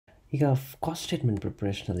ಈಗ cost statement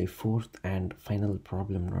ಪ್ರಿಪ್ರೇಷನಲ್ಲಿ fourth and final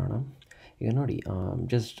problem ನೋಡೋಣ. ಈಗ ನೋಡಿ,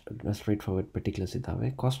 ಜಸ್ಟ್ ಸ್ಟ್ರೈಟ್ ಫಾರ್ವರ್ಡ್ ಪರ್ಟಿಕ್ಯುಲರ್ಸ್ ಇದ್ದಾವೆ.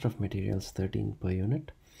 Cost of materials 13 per unit,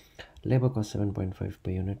 labour cost 7.5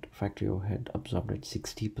 per unit, factory overhead absorbed at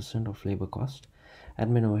 60% of labor cost,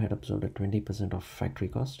 admin overhead absorbed at 20% of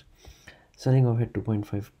factory cost, selling overhead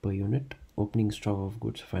 2.5 per unit, opening stock of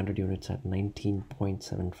goods 500 units at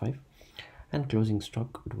 19.75, and closing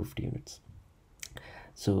stock 250 units.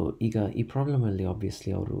 So ಈಗ ಈ ಪ್ರಾಬ್ಲಮಲ್ಲಿ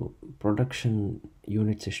obviously ಅವರು production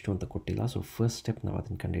units ಎಷ್ಟು ಅಂತ ಕೊಟ್ಟಿಲ್ಲ. So first step ನಾವು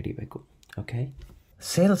ಅದನ್ನು ಕಂಡುಹಿಡಿಬೇಕು. Okay,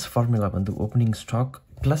 sales formula ಬಂದು opening stock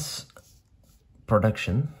plus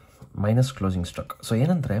production minus closing stock. So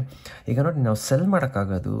ಏನಂದರೆ ಈಗ ನೋಡಿ, ನಾವು ಸೆಲ್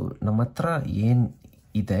ಮಾಡೋಕ್ಕಾಗೋದು ನಮ್ಮ ಹತ್ರ ಏನು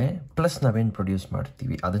ಇದೆ ಪ್ಲಸ್ ನಾವೇನು ಪ್ರೊಡ್ಯೂಸ್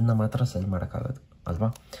ಮಾಡ್ತೀವಿ ಅದನ್ನು ಮಾತ್ರ ಸೆಲ್ ಮಾಡೋಕ್ಕಾಗೋದು ಅಲ್ವಾ.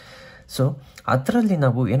 ಸೊ ಅದರಲ್ಲಿ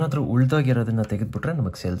ನಾವು ಏನಾದರೂ ಉಳ್ದೋಗಿರೋದನ್ನು ತೆಗೆದುಬಿಟ್ರೆ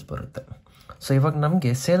ನಮಗೆ ಸೇಲ್ಸ್ ಬರುತ್ತೆ. ಸೊ ಇವಾಗ ನಮಗೆ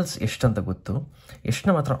ಸೇಲ್ಸ್ ಎಷ್ಟಂತ ಗೊತ್ತು, ಎಷ್ಟು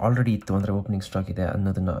ನಮ್ಮ ಹತ್ರ ಆಲ್ರೆಡಿ ಇತ್ತು ಅಂದರೆ ಓಪನಿಂಗ್ ಸ್ಟಾಕ್ ಇದೆ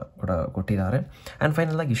ಅನ್ನೋದನ್ನು ಕೂಡ ಕೊಟ್ಟಿದ್ದಾರೆ. ಆ್ಯಂಡ್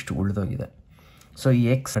ಫೈನಲಾಗಿ ಇಷ್ಟು ಉಳಿದೋಗಿದೆ. ಸೊ ಈ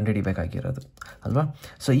ಎಕ್ಸ್ ಕಂಡುಹಿಡಿಬೇಕಾಗಿರೋದು ಅಲ್ವಾ.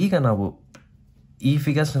 ಸೊ ಈಗ ನಾವು ಈ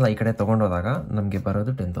ಫಿಗರ್ಸ್ನೆಲ್ಲ ಈ ಕಡೆ ತೊಗೊಂಡೋದಾಗ ನಮಗೆ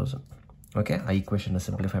ಬರೋದು 10,000. ಓಕೆ, ಆ ಈಕ್ವೇಷನ್ನ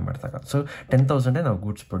ಸಿಂಪ್ಲಿಫೈ ಮಾಡಿದಾಗ ಸೊ 10,000 ನಾವು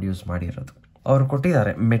ಗೂಡ್ಸ್ ಪ್ರೊಡ್ಯೂಸ್ ಮಾಡಿರೋದು. ಅವರು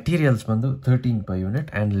ಕೊಟ್ಟಿದ್ದಾರೆ ಮೆಟೀರಿಯಲ್ಸ್ ಬಂದು 13 per unit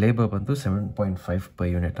ಆ್ಯಂಡ್ ಲೇಬರ್ ಬಂದು 7.5 per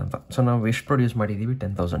unit ಅಂತ. ಸೊ ನಾವು ಎಷ್ಟು ಪ್ರೊಡ್ಯೂಸ್ ಮಾಡಿದ್ದೀವಿ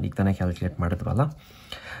 10,000 ಈಗ ತಾನೇ calculate ಮಾಡಿದ್ವಲ್ಲ.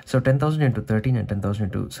 So 10,000 into 13 and 10,000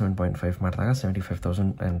 into 7.5 ಮಾಡಿದಾಗ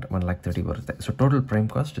 75,000 and 1,30,000 ಬರುತ್ತೆ. So total prime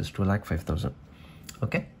cost is 2,05,000.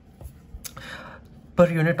 Okay,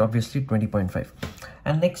 per unit obviously 20.5.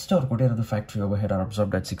 And next ಅವ್ರು ಕೊಟ್ಟಿರೋದು factory overhead R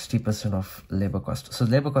absorbed at 60% of labour cost. So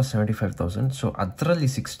labour cost 75,000. So ಅದರಲ್ಲಿ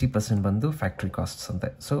 60% ಬಂದು ಫ್ಯಾಕ್ಟ್ರಿ ಕಾಸ್ಟ್ಸ್ ಅಂತೆ.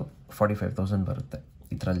 So 45,000 ಬರುತ್ತೆ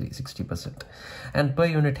ಇದರಲ್ಲಿ 60%. And per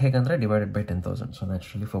unit ಹೇಗಂದರೆ divided by 10,000. So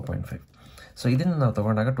naturally 4.5. So ಇದನ್ನು ನಾವು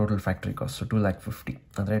ತೊಗೊಂಡಾಗ ಟೋಟಲ್ ಫ್ಯಾಕ್ಟ್ರಿ ಕಾಸ್ಟ್ 2,50,000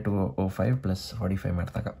 ಅಂದರೆ 205 ಪ್ಲಸ್ 45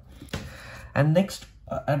 ಮಾಡಿದಾಗ. And next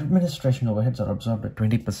administration overheads R absorbed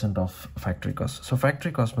 20% of factory cost. So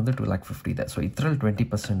factory cost ಬಂದು 2,50,000 ಇದೆ. ಸೊ ಇದರಲ್ಲಿ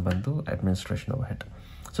 20% ಬಂದು ಅಡ್ಮಿನಿಸ್ಟ್ರೇಷನ್ ಓವರ್ಹೆಡ್.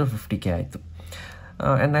 ಸೊ 50K ಆಯಿತು.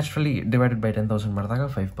 ಆ್ಯಂಡ್ ನ್ಯಾಚುರಲಿ ಡಿವೈಡೆಡ್ ಬೈ 10,000 ಮಾಡಿದಾಗ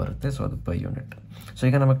 5 ಬರುತ್ತೆ. ಸೊ ಅದು ಪರ್ ಯೂನಿಟ್. ಸೊ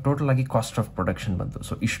ಈಗ ನಮಗೆ ಟೋಟಲ್ ಆಗಿ ಕಾಸ್ಟ್ ಆಫ್ ಪ್ರೊಡಕ್ಷನ್ ಬಂತು.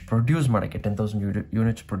 ಸೊ ಇಷ್ಟು ಪ್ರೊಡ್ಯೂಸ್ ಮಾಡೋಕ್ಕೆ 10,000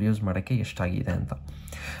 ಯೂನಿಟ್ಸ್ ಪ್ರೊಡ್ಯೂಸ್ ಮಾಡೋಕ್ಕೆ ಎಷ್ಟಾಗಿದೆ ಅಂತ.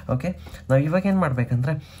 ಓಕೆ, ನಾವು ಇವಾಗ ಏನು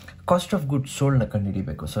ಮಾಡಬೇಕಂದ್ರೆ ಕಾಸ್ಟ್ ಆಫ್ ಗುಡ್ಸ್ ಸೋಲ್ಡ್ನ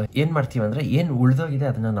ಕಂಡುಹಿಡಿಬೇಕು. ಸೊ ಏನು ಮಾಡ್ತೀವಿ ಅಂದರೆ ಏನು ಉಳಿದೋಗಿದೆ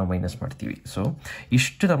ಅದನ್ನು ನಾವು ಮೈನಸ್ ಮಾಡ್ತೀವಿ. ಸೊ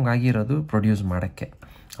ಇಷ್ಟು ನಮಗಾಗಿರೋದು ಪ್ರೊಡ್ಯೂಸ್ ಮಾಡೋಕ್ಕೆ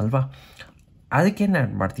ಅಲ್ವಾ. ಅದಕ್ಕೇನು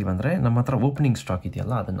ಆ್ಯಡ್ ಮಾಡ್ತೀವಿ ಅಂದರೆ ನಮ್ಮ ಹತ್ರ ಓಪನಿಂಗ್ ಸ್ಟಾಕ್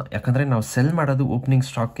ಇದೆಯಲ್ಲ ಅದನ್ನು, ಯಾಕಂದರೆ ನಾವು ಸೆಲ್ ಮಾಡೋದು ಓಪನಿಂಗ್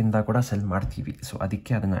ಸ್ಟಾಕಿಂದ ಕೂಡ ಸೆಲ್ ಮಾಡ್ತೀವಿ. ಸೊ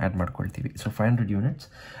ಅದಕ್ಕೆ ಅದನ್ನು ಆ್ಯಡ್ ಮಾಡ್ಕೊಳ್ತೀವಿ. ಸೊ 500 units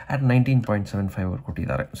ಆ್ಯಟ್ 19.75 ಅವ್ರು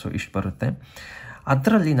ಕೊಟ್ಟಿದ್ದಾರೆ. ಸೊ ಇಷ್ಟು ಬರುತ್ತೆ.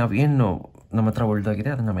 ಅದರಲ್ಲಿ ನಾವು ಏನು ನಮ್ಮ ಹತ್ರ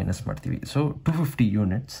ಉಳಿದೋಗಿದೆ ಅದನ್ನು ಮೈನಸ್ ಮಾಡ್ತೀವಿ. So 250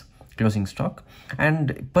 units closing stock. And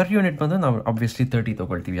per unit ಬಂದು ನಾವು ಆಬ್ವಿಯಸ್ಲಿ 30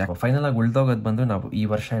 ತೊಗೊಳ್ತೀವಿ. ಯಾಕೆ ಫೈನಲಾಗಿ ಉಳಿದೋಗೋದು ಬಂದು ನಾವು ಈ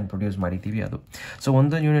ವರ್ಷ ಏನು ಪ್ರೊಡ್ಯೂಸ್ ಮಾಡಿದ್ದೀವಿ ಅದು. ಸೊ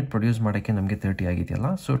ಒಂದು ಯೂನಿಟ್ ಪ್ರೊಡ್ಯೂಸ್ ಮಾಡೋಕ್ಕೆ ನಮಗೆ 30 ಆಗಿದೆಯಲ್ಲ.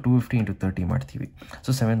 ಸೊ 250 into 30 ಮಾಡ್ತೀವಿ.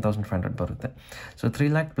 ಸೊ 7,500 ಬರುತ್ತೆ. ಸೊ 3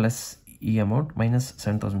 lakh ಪ್ಲಸ್ ಈ ಅಮೌಂಟ್ ಮೈನಸ್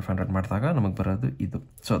 7,500 ಮಾಡಿದಾಗ ನಮಗೆ ಬರೋದು ಇದು.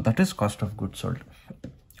 So that is cost of good sold.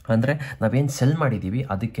 ಅಂದರೆ ನಾವೇನು ಸೆಲ್ ಮಾಡಿದ್ದೀವಿ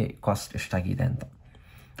ಅದಕ್ಕೆ ಕಾಸ್ಟ್ ಎಷ್ಟಾಗಿದೆ ಅಂತ.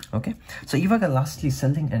 ಓಕೆ, ಸೊ ಇವಾಗ lastly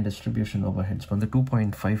selling and distribution over heads ಬಂದು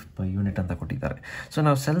 2.5 per unit ಅಂತ ಕೊಟ್ಟಿದ್ದಾರೆ. ಸೊ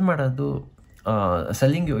ನಾವು ಸೆಲ್ ಮಾಡೋದು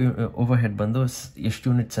ಸೆಲ್ಲಿಂಗ್ ಓವರ್ ಹೆಡ್ ಬಂದು ಎಷ್ಟು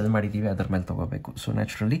ಯೂನಿಟ್ ಸೆಲ್ ಮಾಡಿದ್ದೀವಿ ಅದರ ಮೇಲೆ ತೊಗೋಬೇಕು. ಸೊ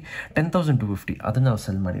ನ್ಯಾಚುರಲಿ 10,250 ಅದನ್ನು ನಾವು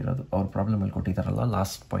ಸೆಲ್ ಮಾಡಿರೋದು ಅವ್ರ ಪ್ರಾಬ್ಲಮಲ್ಲಿ ಕೊಟ್ಟಿದ್ದಾರಲ್ಲ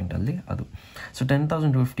ಲಾಸ್ಟ್ ಪಾಯಿಂಟಲ್ಲಿ ಅದು. ಸೊ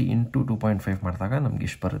 10,250 into 2.5 ಮಾಡಿದಾಗ ನಮ್ಗೆ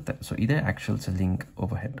ಇಷ್ಟು ಬರುತ್ತೆ. ಸೊ ಇದೇ actual selling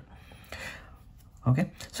over head. Okay,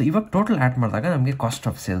 so ಇವಾಗ ಟೋಟಲ್ ಆ್ಯಡ್ ಮಾಡಿದಾಗ ನಮಗೆ ಕಾಸ್ಟ್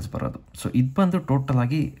ಆಫ್ ಸೇಲ್ಸ್ ಬರೋದು. ಸೊ ಇದು ಬಂದು ಟೋಟಲ್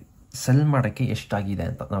ಆಗಿ ಸೆಲ್ ಮಾಡೋಕ್ಕೆ ಎಷ್ಟಾಗಿದೆ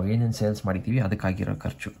ಅಂತ, ನಾವು ಏನೇನು ಸೇಲ್ಸ್ ಮಾಡಿದ್ದೀವಿ ಅದಕ್ಕಾಗಿರೋ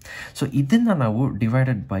ಖರ್ಚು. ಸೊ ಇದನ್ನು ನಾವು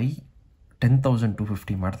ಡಿವೈಡೆಡ್ ಬೈ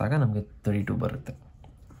 10,250 ಮಾಡಿದಾಗ ನಮಗೆ 32 ಬರುತ್ತೆ.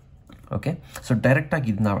 ಓಕೆ, ಸೊ ಡೈರೆಕ್ಟಾಗಿ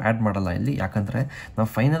ಇದು ನಾವು ಆ್ಯಡ್ ಮಾಡಲ್ಲ ಇಲ್ಲಿ, ಯಾಕಂದರೆ ನಾವು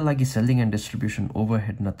ಫೈನಲ್ ಆಗಿ ಸೆಲ್ಲಿಂಗ್ ಆ್ಯಂಡ್ ಡಿಸ್ಟ್ರಿಬ್ಯೂಷನ್ ಓವರ್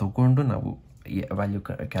ಹೆಡ್ನ ತೊಗೊಂಡು ನಾವು ವ್ಯಾಲ್ಯೂ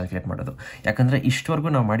ಕ್ಯಾಲ್ಕುಲೇಟ್ ಮಾಡೋದು. ಯಾಕಂದರೆ ಇಷ್ಟವರೆಗೂ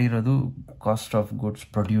ನಾವು ಮಾಡಿರೋದು ಕಾಸ್ಟ್ ಆಫ್ ಗುಡ್ಸ್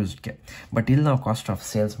ಪ್ರೊಡ್ಯೂಸ್ಡ್ಗೆ, ಬಟ್ ಇಲ್ಲಿ ನಾವು ಕಾಸ್ಟ್ ಆಫ್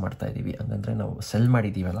ಸೇಲ್ಸ್ ಮಾಡ್ತಾ ಇದ್ದೀವಿ. ಹಂಗಂದರೆ ನಾವು ಸೆಲ್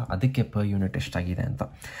ಮಾಡಿದ್ದೀವಲ್ಲ ಅದಕ್ಕೆ ಪರ್ ಯೂನಿಟ್ ಎಷ್ಟಾಗಿದೆ ಅಂತ.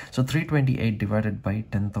 ಸೊ 328 ಡಿವೈಡೆಡ್ ಬೈ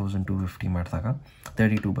 10,250 ಮಾಡಿದಾಗ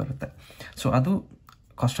 32 ಬರುತ್ತೆ. ಸೊ ಅದು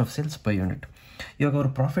cost of sales per unit. ಇವಾಗ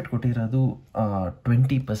ಅವರು ಪ್ರಾಫಿಟ್ ಕೊಟ್ಟಿರೋದು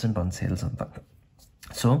 20% ಆನ್ ಸೇಲ್ಸ್ ಅಂತ.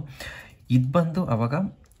 ಸೊ ಇದು ಬಂದು ಆವಾಗ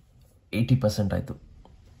 80% ಆಯಿತು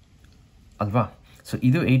ಅಲ್ವಾ. ಸೊ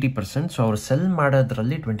ಇದು 80%. ಸೊ ಅವರು ಸೆಲ್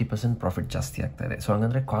ಮಾಡೋದ್ರಲ್ಲಿ 20% ಪ್ರಾಫಿಟ್ ಜಾಸ್ತಿ ಆಗ್ತಾ ಇದೆ. ಸೊ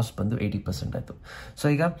ಹಂಗಂದರೆ ಕಾಸ್ಟ್ ಬಂದು 80% ಆಯಿತು. ಸೊ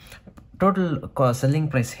ಈಗ total selling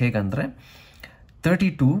price ಹೇಗಂದರೆ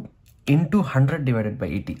 32 into 100 divided by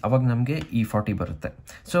 80 ಅವಾಗ ನಮಗೆ ಈ 40 ಬರುತ್ತೆ.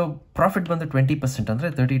 ಸೊ ಪ್ರಾಫಿಟ್ ಬಂದು 20% ಅಂದರೆ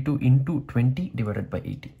 32 into 20 ಡಿವೈಡೆಡ್ ಬೈ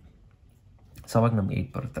 80. ಸೊ ಅವಾಗ ನಮಗೆ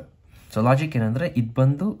 8 ಬರುತ್ತೆ. ಸೊ ಲಾಜಿಕ್ ಏನಂದರೆ ಇದು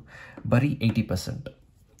ಬಂದು ಬರೀ 80%,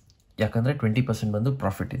 ಯಾಕಂದರೆ 20% ಬಂದು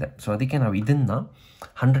ಪ್ರಾಫಿಟ್ ಇದೆ. ಸೊ ಅದಕ್ಕೆ ನಾವು ಇದನ್ನು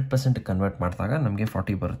 100% ಕನ್ವರ್ಟ್ ಮಾಡಿದಾಗ ನಮಗೆ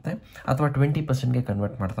 40 ಬರುತ್ತೆ, ಅಥವಾ 20%ಗೆ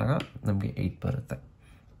ಕನ್ವರ್ಟ್ ಮಾಡಿದಾಗ ನಮಗೆ 8 ಬರುತ್ತೆ.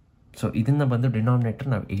 ಸೊ ಇದನ್ನು ಬಂದು ಡಿನಾಮಿನೇಟರ್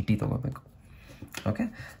ನಾವು 80 ತೊಗೋಬೇಕು. ಓಕೆ,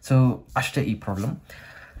 ಸೊ ಅಷ್ಟೇ ಈ ಪ್ರಾಬ್ಲಮ್.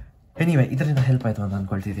 ಎನಿವೆ ಇದರಿಂದ ಹೆಲ್ಪ್ ಆಯಿತು ಅಂತ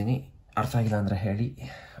ಅಂದ್ಕೊಳ್ತಿದ್ದೀನಿ. ಅರ್ಥ ಆಗಿಲ್ಲ ಅಂದರೆ ಹೇಳಿ,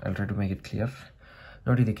 I will try to make it clear.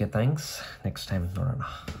 ನೋಡಿದ್ದಕ್ಕೆ ಥ್ಯಾಂಕ್ಸ್. ನೆಕ್ಸ್ಟ್ ಟೈಮ್ ನೋಡೋಣ.